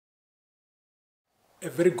A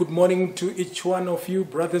very good morning to each one of you,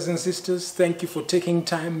 brothers and sisters. Thank you for taking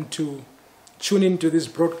time to tune into this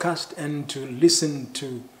broadcast and to listen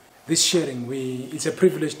to this sharing. It's a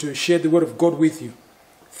privilege to share the word of God with you.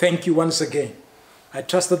 Thank you once again. I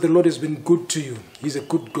trust that the Lord has been good to you. He's a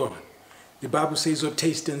good God. The Bible says, "Oh,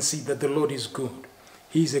 taste and see that the Lord is good."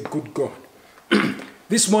 He's a good God.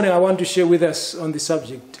 This morning I want to share with us on the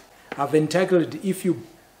subject. I've entitled it, "If You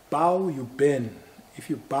Bow, You Burn." If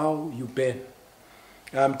you bow, you burn.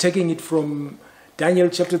 I'm taking it from Daniel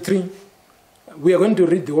chapter 3. We are going to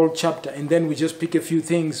read the whole chapter and then we just pick a few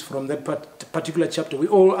things from that particular chapter. We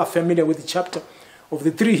all are familiar with the chapter of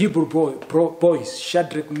the three Hebrew boys,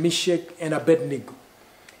 Shadrach, Meshach, and Abednego.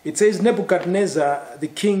 It says, Nebuchadnezzar, the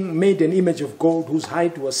king, made an image of gold whose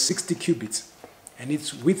height was 60 cubits and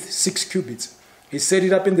its width 6 cubits. He set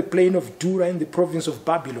it up in the plain of Dura in the province of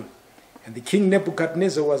Babylon. And the king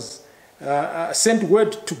Nebuchadnezzar was sent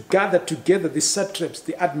word to gather together the satraps,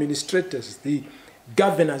 the administrators, the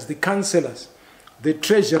governors, the counselors, the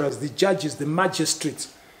treasurers, the judges, the magistrates,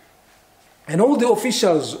 and all the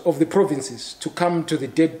officials of the provinces to come to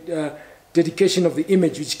the dedication of the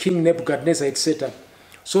image which King Nebuchadnezzar had set up.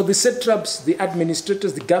 So the satraps, the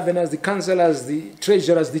administrators, the governors, the counselors, the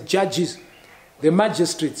treasurers, the judges, the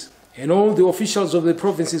magistrates, and all the officials of the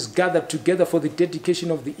provinces gathered together for the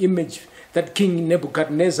dedication of the image that King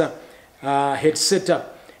Nebuchadnezzar had set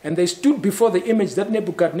up. And they stood before the image that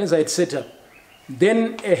Nebuchadnezzar had set up.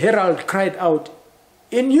 Then a herald cried out,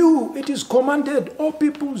 "In you it is commanded, O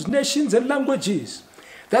peoples, nations, and languages,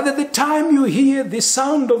 that at the time you hear the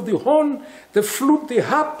sound of the horn, the flute, the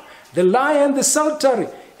harp, the lyre, and the psaltery,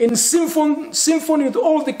 in symphony with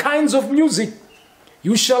all the kinds of music,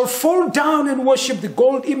 you shall fall down and worship the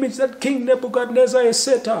gold image that King Nebuchadnezzar has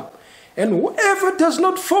set up. And whoever does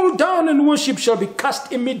not fall down and worship shall be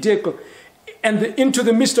cast immediately into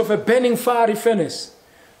the midst of a burning fiery furnace."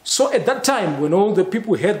 So at that time, when all the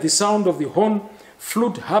people heard the sound of the horn,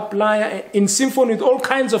 flute, harp, lyre, in symphony with all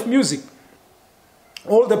kinds of music,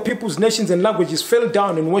 all the peoples, nations, and languages fell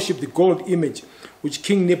down and worshipped the gold image which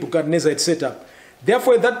King Nebuchadnezzar had set up.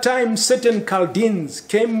 Therefore at that time certain Chaldeans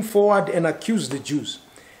came forward and accused the Jews.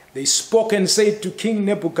 They spoke and said to King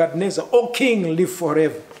Nebuchadnezzar, "O king, live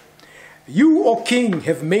forever. You, O king,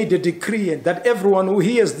 have made a decree that everyone who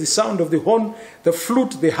hears the sound of the horn, the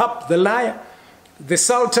flute, the harp, the lyre, the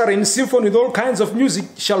psaltery, and symphony with all kinds of music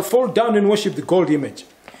shall fall down and worship the gold image.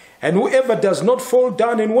 And whoever does not fall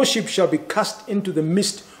down and worship shall be cast into the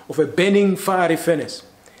midst of a burning fiery furnace.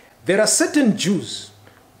 There are certain Jews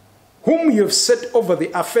whom you have set over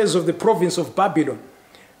the affairs of the province of Babylon,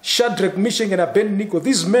 Shadrach, Meshach, and Abednego.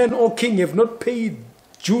 These men, O king, have not paid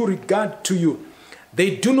due regard to you.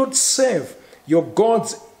 They do not serve your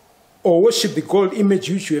gods or worship the gold image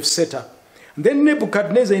which you have set up." And then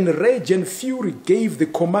Nebuchadnezzar, in rage and fury, gave the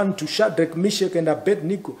command to Shadrach, Meshach, and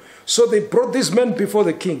Abednego. So they brought these men before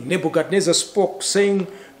the king. Nebuchadnezzar spoke, saying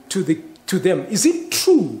to them, "Is it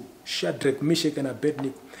true, Shadrach, Meshach, and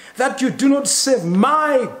Abednego, that you do not serve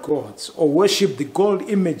my gods or worship the gold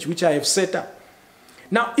image which I have set up?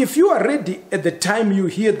 Now, if you are ready at the time you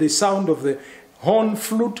hear the sound of the horn,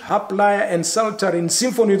 flute, harp, lyre, and psaltery, in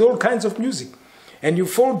symphony with all kinds of music, and you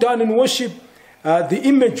fall down and worship the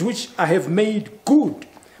image which I have made, good.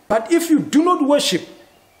 But if you do not worship,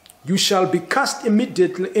 you shall be cast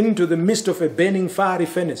immediately into the midst of a burning fiery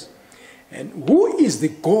furnace. And who is the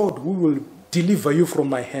God who will deliver you from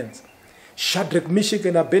my hands?" Shadrach, Meshach,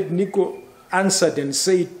 and Abednego answered and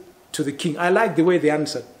said to the king, I like the way they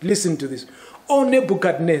answered. Listen to this. "O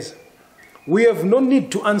Nebuchadnezzar, we have no need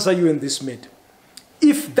to answer you in this matter.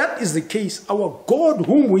 If that is the case, our God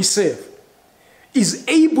whom we serve is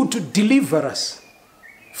able to deliver us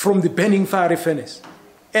from the burning fiery furnace,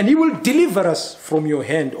 and he will deliver us from your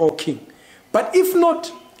hand, O king. But if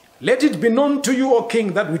not, let it be known to you, O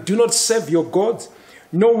king, that we do not serve your gods,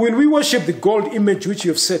 nor will we worship the gold image which you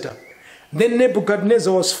have set up." Then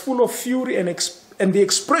Nebuchadnezzar was full of fury, and the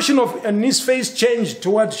expression on his face changed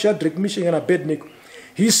toward Shadrach, Meshach, and Abednego.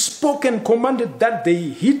 He spoke and commanded that they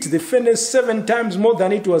heat the furnace 7 times more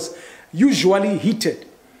than it was usually heated.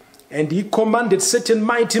 And he commanded certain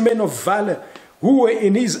mighty men of valor who were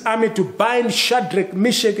in his army to bind Shadrach,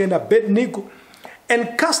 Meshach, and Abednego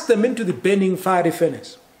and cast them into the burning fiery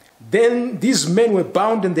furnace. Then these men were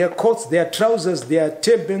bound in their coats, their trousers, their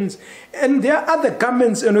turbans, and their other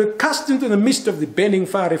garments, and were cast into the midst of the burning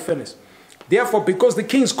fiery furnace. Therefore, because the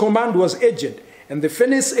king's command was urgent, and the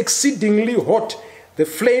furnace exceedingly hot, the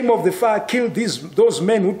flame of the fire killed those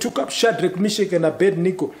men who took up Shadrach, Meshach, and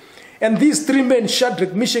Abednego. And these 3 men,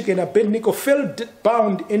 Shadrach, Meshach, and Abednego, fell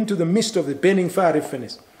bound into the midst of the burning fiery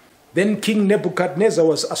furnace. Then King Nebuchadnezzar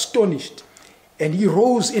was astonished, And he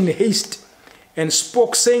rose in haste and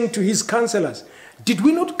spoke, saying to his counselors, did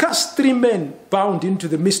we not cast 3 men bound into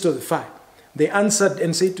the midst of the fire? They answered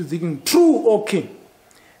and said to the king, true, O king.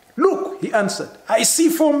 Look, he answered, I see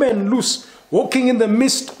 4 men loose, walking in the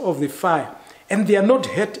midst of the fire, and they are not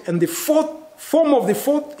hurt, and the form of the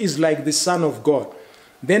fourth is like the Son of God.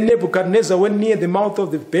 Then Nebuchadnezzar went near the mouth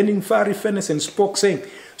of the burning fiery furnace and spoke, saying,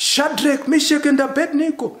 Shadrach, Meshach, and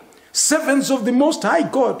Abednego, servants of the Most High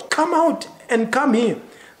God, come out and come here.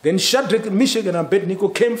 Then Shadrach, Meshach, and Abednego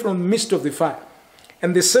came from the midst of the fire.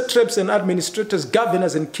 And the satraps and administrators,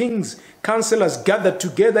 governors and kings, counselors gathered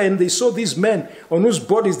together, and they saw these men on whose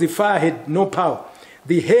bodies the fire had no power.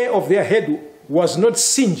 The hair of their head was not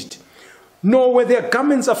singed, nor were their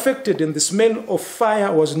garments affected, and the smell of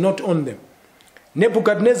fire was not on them.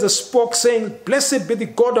 Nebuchadnezzar spoke, saying, blessed be the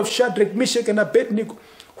God of Shadrach, Meshach, and Abednego,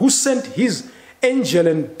 who sent his angel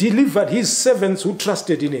and delivered his servants who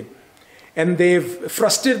trusted in him. And they have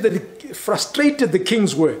frustrated the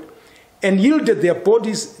king's word, and yielded their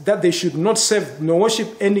bodies that they should not serve nor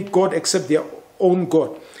worship any god except their own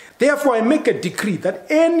God. Therefore I make a decree that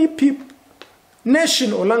any people,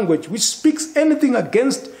 nation, or language which speaks anything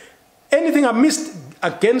amiss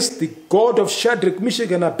against the God of Shadrach,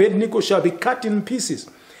 Meshach, and Abednego shall be cut in pieces,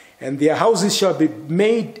 and their houses shall be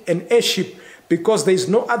made an airship, because there is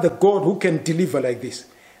no other God who can deliver like this.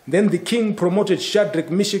 Then the king promoted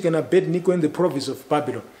Shadrach, Meshach, and Abednego in the province of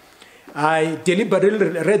Babylon. I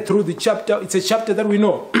deliberately read through the chapter. It's a chapter that we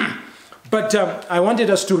know. But I wanted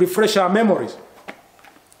us to refresh our memories.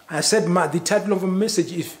 I said the title of a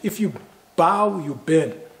message is, if you bow, you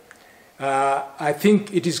burn. I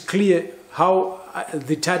think it is clear how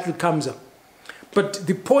the title comes up. But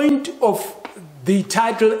the point of the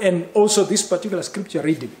title and also this particular scripture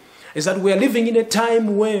reading is that we are living in a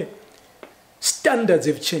time where standards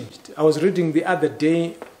have changed. I was reading the other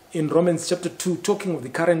day in Romans chapter 2, talking of the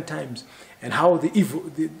current times and how there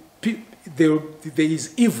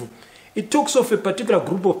is evil. It talks of a particular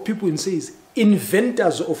group of people and says,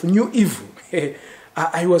 inventors of new evil.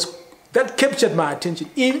 That captured my attention.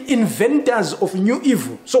 Inventors of new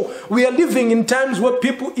evil. So we are living in times where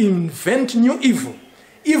people invent new evil.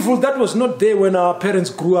 Evil that was not there when our parents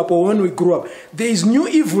grew up or when we grew up. There is new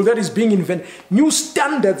evil that is being invented. New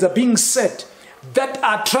standards are being set that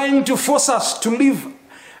are trying to force us to live.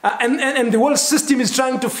 And the world system is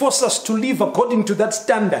trying to force us to live according to that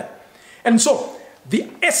standard. And so the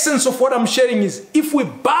essence of what I'm sharing is, if we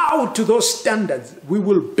bow to those standards, we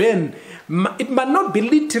will burn. It might not be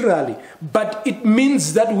literally, but it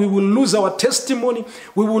means that we will lose our testimony,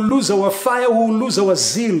 we will lose our fire, we will lose our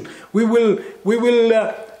zeal, we will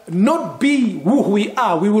not be who we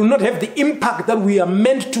are. We will not have the impact that we are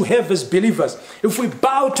meant to have as believers. If we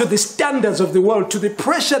bow to the standards of the world, to the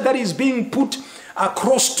pressure that is being put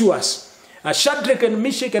across to us. Shadrach and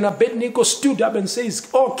Meshach and Abednego stood up and says,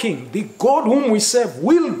 "O king, the God whom we serve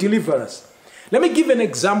will deliver us." Let me give an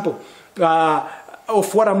example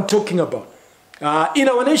of what I'm talking about. In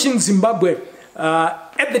our nation, Zimbabwe,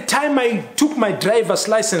 at the time I took my driver's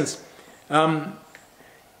license,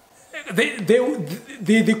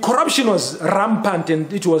 the corruption was rampant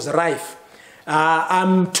and it was rife.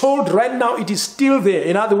 I'm told right now it is still there.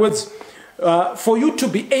 In other words, for you to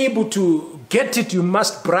be able to get it, you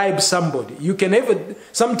must bribe somebody. You can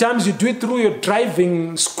sometimes you do it through your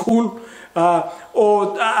driving school,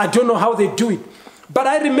 or I don't know how they do it. But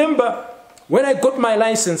I remember when I got my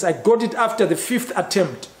license, I got it after the 5th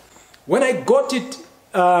attempt. When I got it,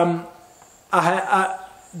 the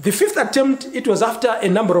 5th attempt, it was after a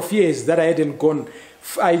number of years that I hadn't gone.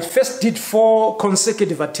 I first did 4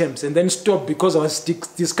 consecutive attempts and then stopped because I was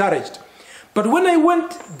discouraged. But when I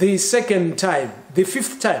went the second time, the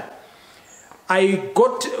 5th time, I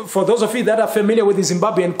got, for those of you that are familiar with the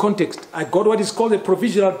Zimbabwean context, I got what is called a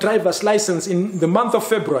provisional driver's license in the month of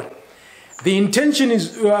February. The intention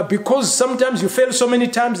is, because sometimes you fail so many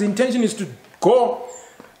times, the intention is to go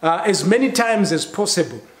as many times as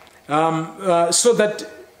possible. So that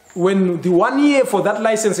when the 1 year for that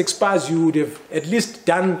license expires, you would have at least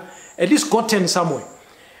gotten somewhere.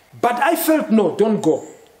 But I felt, no, don't go.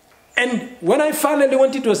 And when I finally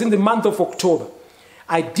went, it was in the month of October.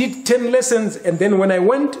 I did 10 lessons, and then when I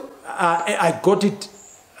went, I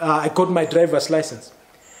got my driver's license.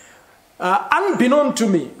 Unbeknown to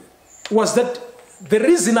me was that the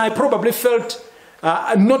reason I probably felt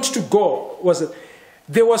not to go was that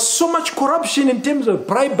there was so much corruption in terms of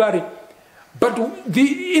bribery. But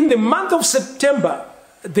in the month of September,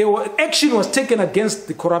 action was taken against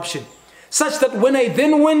the corruption, such that when I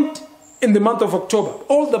then went in the month of October,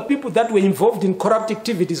 all the people that were involved in corrupt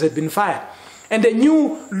activities had been fired. And a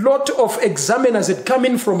new lot of examiners had come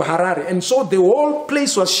in from Harare. And so the whole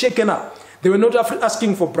place was shaken up. They were not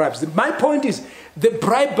asking for bribes. My point is, the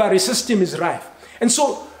bribery system is rife. And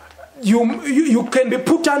so you can be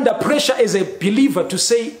put under pressure as a believer to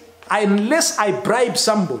say, unless I bribe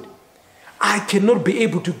somebody, I cannot be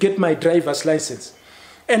able to get my driver's license.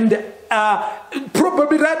 And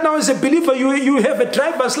probably right now as a believer, you have a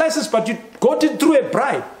driver's license, but you got it through a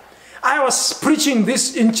bribe. I was preaching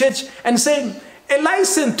this in church and saying, a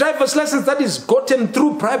driver's license that is gotten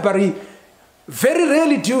through bribery, very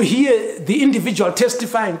rarely do you hear the individual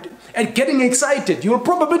testifying and getting excited. You will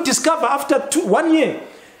probably discover after 1 year,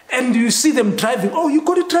 and you see them driving. Oh, you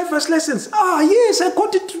got a driver's license? Ah, yes, I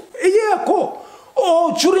got it a year ago.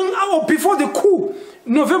 Or before the coup,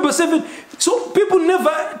 November 7th. So people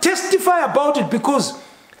never testify about it because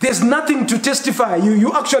there's nothing to testify.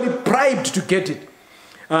 You actually bribed to get it.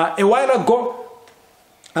 A while ago,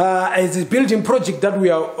 it's a building project that we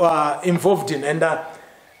are involved in, and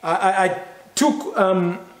I took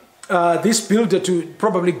this builder to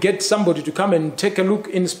probably get somebody to come and take a look,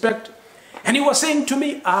 inspect, and he was saying to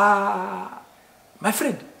me, my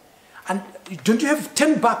friend, and don't you have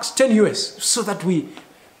 $10, 10 US, so that we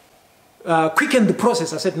quicken the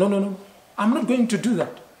process? I said, no, I'm not going to do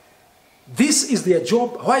that. This is their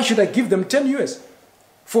job. Why should I give them 10 US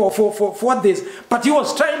for what this? But he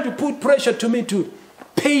was trying to put pressure to me to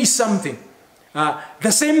pay something.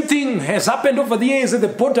 The same thing has happened over the years at the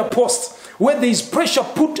border posts, where there is pressure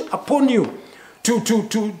put upon you to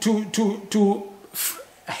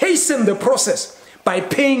hasten the process by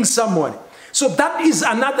paying someone. So that is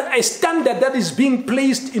a standard that is being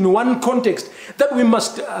placed in one context that we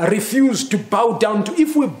must refuse to bow down to.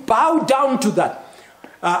 If we bow down to that,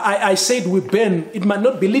 I said we burn. It might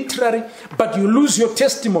not be literary, but you lose your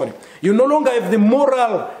testimony. You no longer have the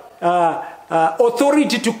moral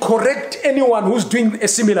authority to correct anyone who's doing a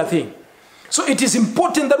similar thing. So it is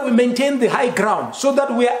important that we maintain the high ground so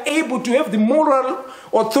that we are able to have the moral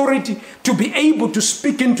authority to be able to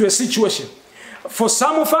speak into a situation. For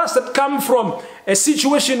some of us that come from a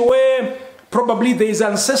situation where probably there is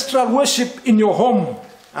ancestral worship in your home,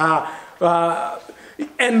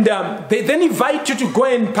 and they then invite you to go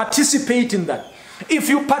and participate in that. If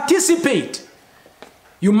you participate,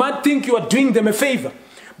 you might think you are doing them a favor.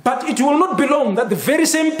 But it will not be long that the very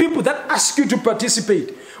same people that ask you to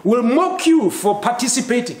participate will mock you for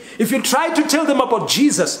participating. If you try to tell them about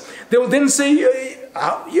Jesus, they will then say,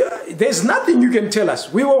 there's nothing you can tell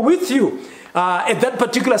us. We were with you at that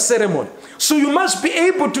particular ceremony. So you must be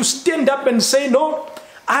able to stand up and say, no,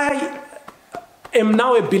 I am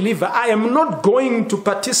now a believer. I am not going to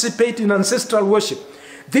participate in ancestral worship.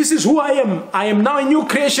 This is who I am. I am now a new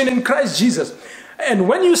creation in Christ Jesus. And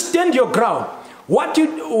when you stand your ground, what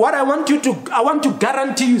I want to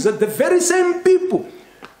guarantee you is that the very same people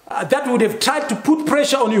that would have tried to put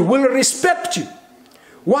pressure on you will respect you.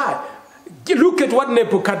 Why? Look at what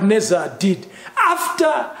Nebuchadnezzar did.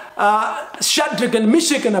 After Shadrach and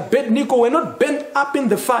Meshach and Abednego were not burnt up in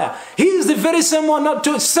the fire, he is the very same one now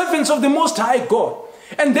to servants of the Most High God.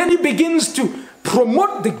 And then he begins to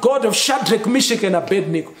promote the God of Shadrach, Meshach, and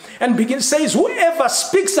Abednego, and says, whoever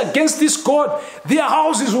speaks against this God, their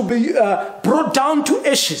houses will be brought down to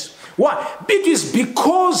ashes. Why? It is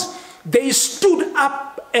because they stood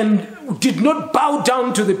up and did not bow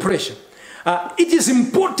down to the pressure. It is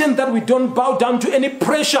important that we don't bow down to any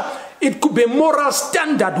pressure. It could be a moral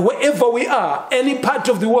standard wherever we are, any part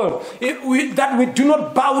of the world, that we do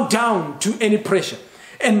not bow down to any pressure.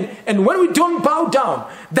 And when we don't bow down,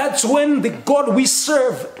 that's when the God we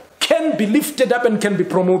serve can be lifted up and can be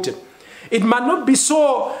promoted. It might not be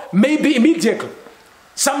so maybe immediately.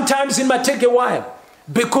 Sometimes it might take a while.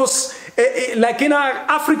 Because like in our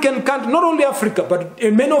African country, not only Africa, but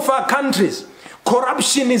in many of our countries,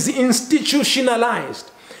 corruption is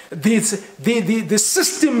institutionalized. The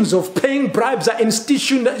systems of paying bribes are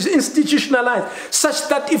institutionalized, such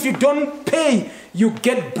that if you don't pay, you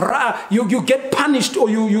get punished or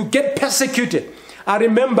you get persecuted. I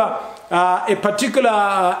remember a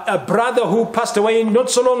particular brother who passed away not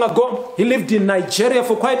so long ago. He lived in Nigeria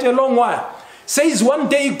for quite a long while. Says one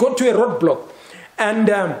day he got to a roadblock, and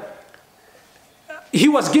he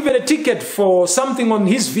was given a ticket for something on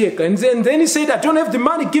his vehicle. And then he said, I don't have the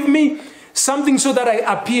money, give me something so that I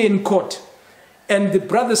appear in court. And the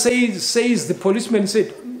brother says the policeman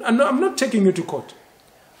said, I'm not taking you to court.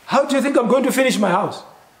 How do you think I'm going to finish my house?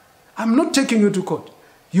 I'm not taking you to court.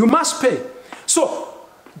 You must pay. So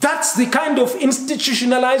that's the kind of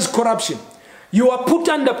institutionalized corruption. You are put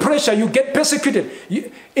under pressure, you get persecuted.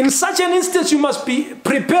 In such an instance, you must be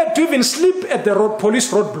prepared to even sleep at the police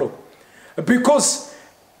roadblock. Because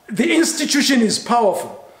the institution is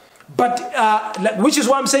powerful, but which is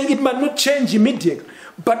why I'm saying it might not change immediately.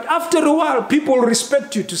 But after a while, people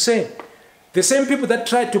respect you to say, the same people that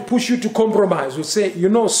try to push you to compromise will say, you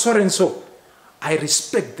know, so and so, I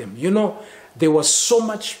respect them. You know, there was so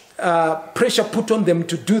much pressure put on them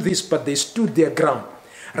to do this, but they stood their ground.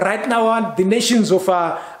 Right now, the nations of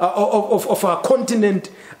our continent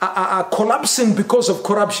are collapsing because of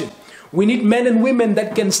corruption. We need men and women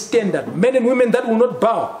that can stand up, men and women that will not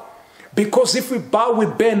bow. Because if we bow, we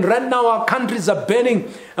burn. Right now, our countries are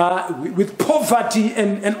burning with poverty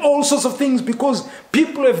and all sorts of things because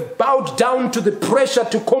people have bowed down to the pressure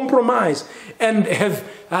to compromise and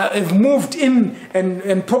have moved in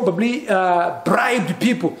and probably bribed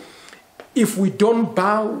people. If we don't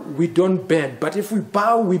bow, we don't burn. But if we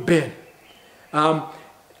bow, we burn.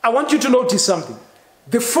 I want you to notice something.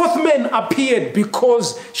 The fourth man appeared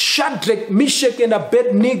because Shadrach, Meshach, and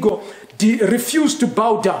Abednego refused to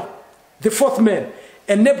bow down. The fourth man.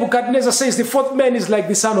 And Nebuchadnezzar says the fourth man is like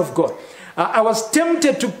the Son of God. I was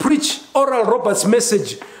tempted to preach Oral Roberts'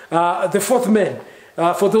 message, the fourth man.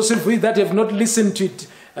 For those of you that have not listened to it,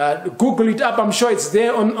 Google it up. I'm sure it's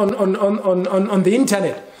there on the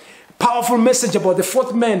internet. Powerful message about the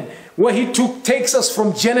fourth man, where he takes us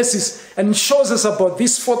from Genesis and shows us about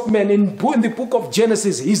this fourth man. In the book of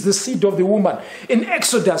Genesis, he's the seed of the woman. In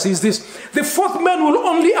Exodus, he's this. The fourth man will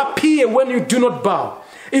only appear when you do not bow.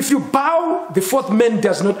 If you bow, the fourth man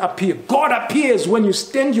does not appear. God appears when you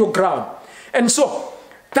stand your ground. And so,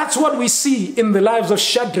 that's what we see in the lives of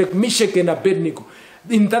Shadrach, Meshach, and Abednego.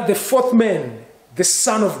 In that the fourth man, the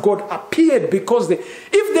Son of God, appeared because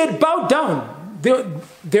if they had bowed down,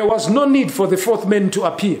 there was no need for the fourth man to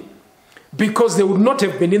appear because they would not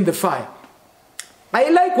have been in the fire. I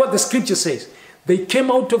like what the scripture says. They came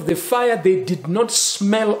out of the fire, they did not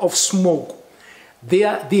smell of smoke.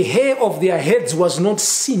 The hair of their heads was not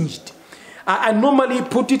singed. I normally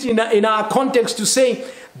put it in our context to say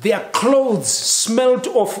their clothes smelled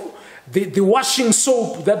of the washing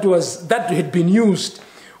soap that had been used,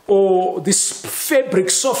 or this fabric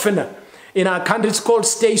softener. In our country it's called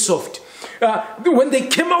Stay Soft. When they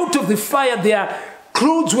came out of the fire, their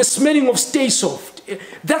clothes were smelling of Stay Soft.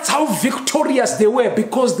 That's how victorious they were,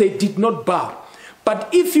 because they did not bow. But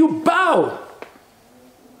if you bow,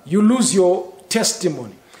 you lose your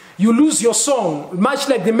testimony. You lose your song. Much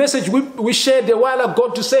like the message we shared a while ago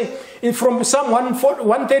to say, from Psalm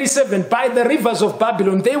 137, by the rivers of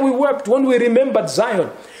Babylon, there we wept when we remembered Zion.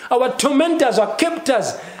 Our tormentors, our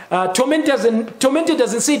captors, tormented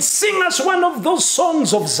us and said, sing us one of those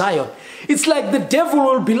songs of Zion. It's like the devil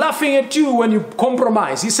will be laughing at you when you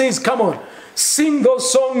compromise. He says, come on, sing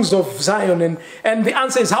those songs of Zion. And the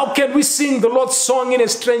answer is, how can we sing the Lord's song in a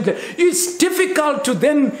strange land? It's difficult to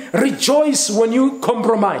then rejoice when you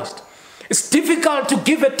compromised. It's difficult to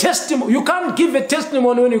give a testimony. You can't give a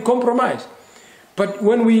testimony when you compromise. But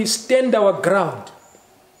when we stand our ground,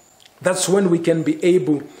 that's when we can be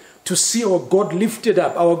able to see our God lifted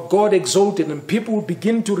up, our God exalted, and people will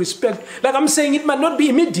begin to respect. Like I'm saying, it might not be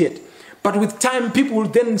immediate, but with time, people will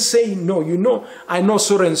then say, no, you know, I know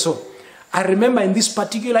so and so. I remember in this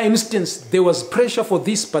particular instance, there was pressure for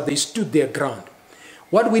this, but they stood their ground.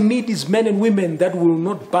 What we need is men and women that will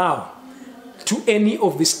not bow to any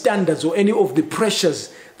of the standards or any of the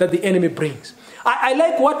pressures that the enemy brings. I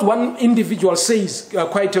like what one individual says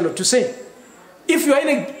quite a lot, to say, if you are in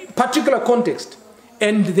a particular context,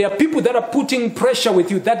 and there are people that are putting pressure with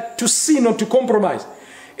you that to sin or to compromise,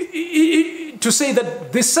 to say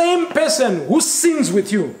that the same person who sins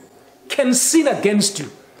with you can sin against you.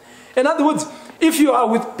 In other words, if you are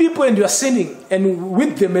with people and you are sinning and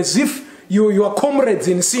with them as if you are comrades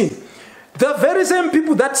in sin, the very same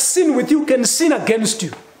people that sin with you can sin against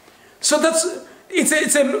you. So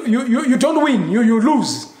you don't win, you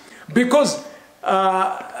lose. Because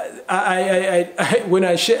when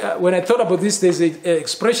I thought about this, there's an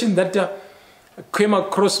expression that came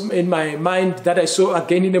across in my mind that I saw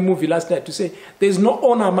again in a movie last night, to say there's no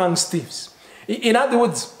honor amongst thieves. In other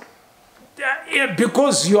words,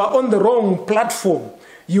 because you are on the wrong platform,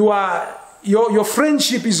 your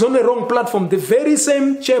friendship is on the wrong platform, the very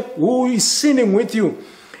same chap who is sinning with you,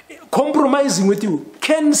 compromising with you,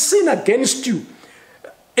 can sin against you,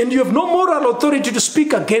 and you have no moral authority to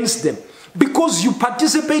speak against them because you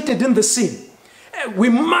participated in the sin. We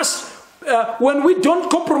must, when we don't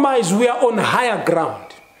compromise, we are on higher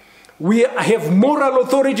ground. We have moral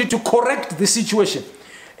authority to correct the situation.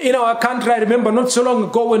 In our country, I remember not so long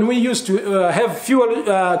ago when we used to have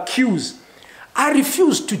fuel queues, I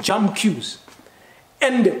refused to jump queues.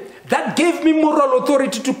 And that gave me moral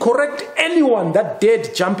authority to correct anyone that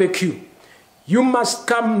dared jump a queue. You must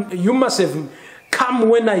come, you must have come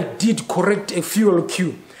when I did correct a fuel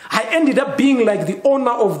queue. I ended up being like the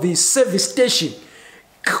owner of the service station,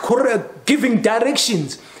 giving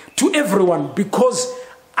directions to everyone because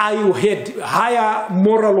I had higher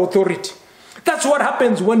moral authority. That's what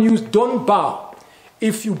happens when you don't bow.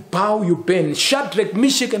 If you bow, you bend. Shadrach,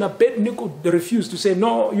 Meshach, and Abednego refused to say,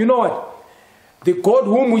 no, you know what? The God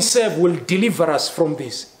whom we serve will deliver us from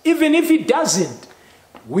this. Even if he doesn't,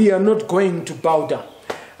 we are not going to bow down.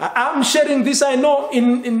 I'm sharing this. I know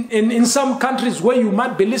in some countries where you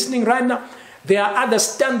might be listening right now, there are other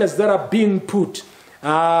standards that are being put.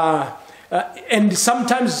 And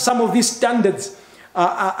sometimes some of these standards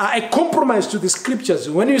are a compromise to the scriptures.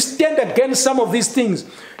 When you stand against some of these things,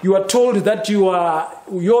 you are told that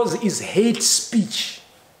yours is hate speech.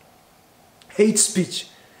 Hate speech.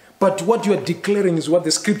 But what you are declaring is what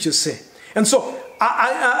the scriptures say. And so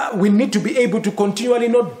we need to be able to continually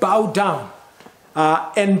not bow down.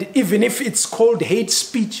 And even if it's called hate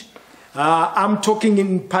speech, I'm talking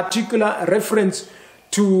in particular reference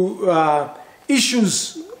to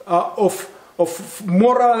issues of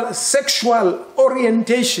moral sexual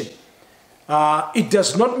orientation. It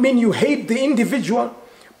does not mean you hate the individual,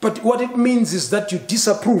 but what it means is that you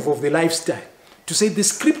disapprove of the lifestyle. To say the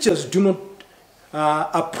scriptures do not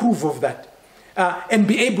approve of that. And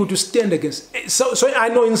be able to stand against. So I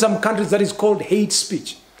know in some countries that is called hate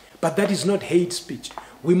speech. But that is not hate speech.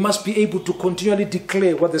 We must be able to continually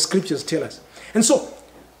declare what the scriptures tell us. And so,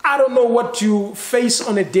 I don't know what you face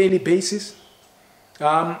on a daily basis.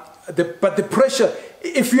 But the pressure,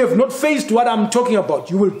 if you have not faced what I'm talking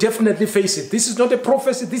about, you will definitely face it. This is not a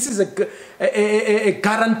prophecy. This is a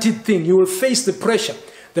guaranteed thing. You will face the pressure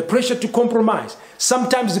to compromise.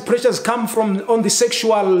 Sometimes the pressures come from on the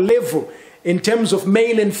sexual level in terms of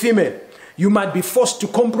male and female. You might be forced to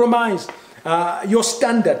compromise your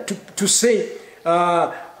standard to say,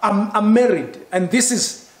 I'm married, and this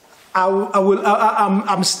is, I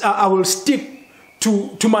will stick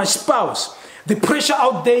to my spouse. The pressure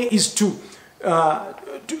out there is to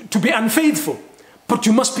be unfaithful, but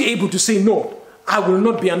you must be able to say, no, I will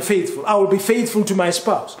not be unfaithful. I will be faithful to my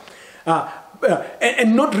spouse, and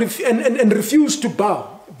refuse to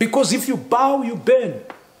bow, because if you bow, you burn.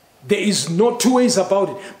 There is no two ways about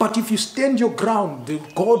it. But if you stand your ground, the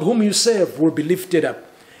God whom you serve will be lifted up.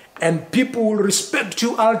 And people will respect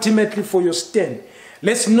you ultimately for your stand.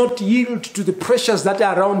 Let's not yield to the pressures that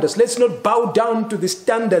are around us. Let's not bow down to the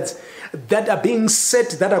standards that are being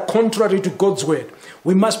set that are contrary to God's word.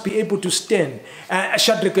 We must be able to stand.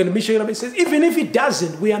 Shadrach and Meshach says, even if it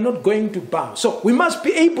doesn't, we are not going to bow. So we must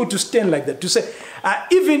be able to stand like that. To say,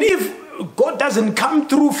 even if God doesn't come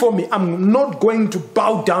through for me, I'm not going to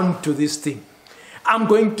bow down to this thing. I'm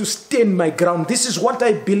going to stand my ground. This is what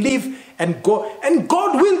I believe, and God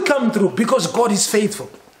will come through because God is faithful.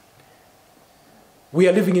 We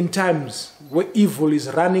are living in times where evil is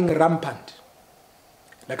running rampant.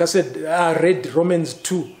 Like I said, I read Romans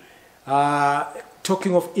 2,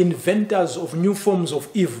 talking of inventors of new forms of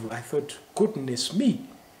evil. I thought, goodness me,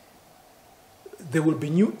 there will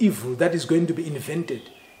be new evil that is going to be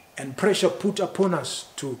invented. And pressure put upon us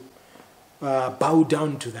to bow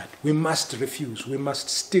down to that. We must refuse. We must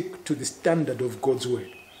stick to the standard of God's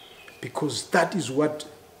word, because that is what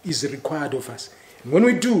is required of us. And when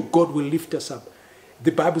we do, God will lift us up.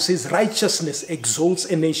 The Bible says righteousness exalts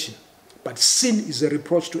a nation, but sin is a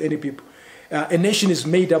reproach to any people. A nation is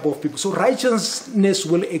made up of people. So righteousness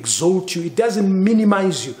will exalt you. It doesn't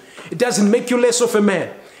minimize you. It doesn't make you less of a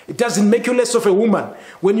man. It doesn't make you less of a woman.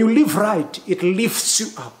 When you live right, it lifts you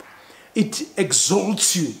up. It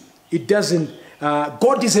exalts you. It doesn't.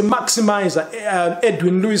 God is a maximizer.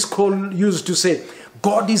 Edwin Lewis Cole used to say,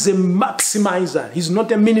 God is a maximizer. He's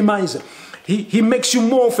not a minimizer. He makes you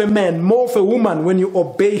more of a man, more of a woman when you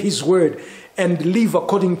obey his word and live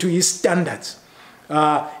according to his standards.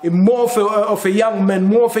 More of a young man,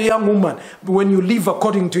 more of a young woman when you live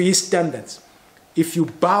according to his standards. If you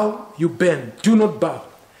bow, you bend. Do not bow.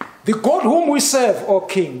 The God whom we serve, O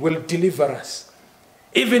King, will deliver us.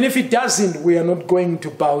 Even if it doesn't, we are not going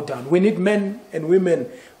to bow down. We need men and women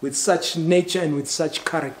with such nature and with such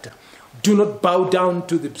character. Do not bow down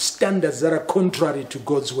to the standards that are contrary to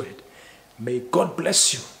God's word. May God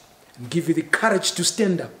bless you and give you the courage to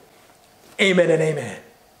stand up. Amen and amen.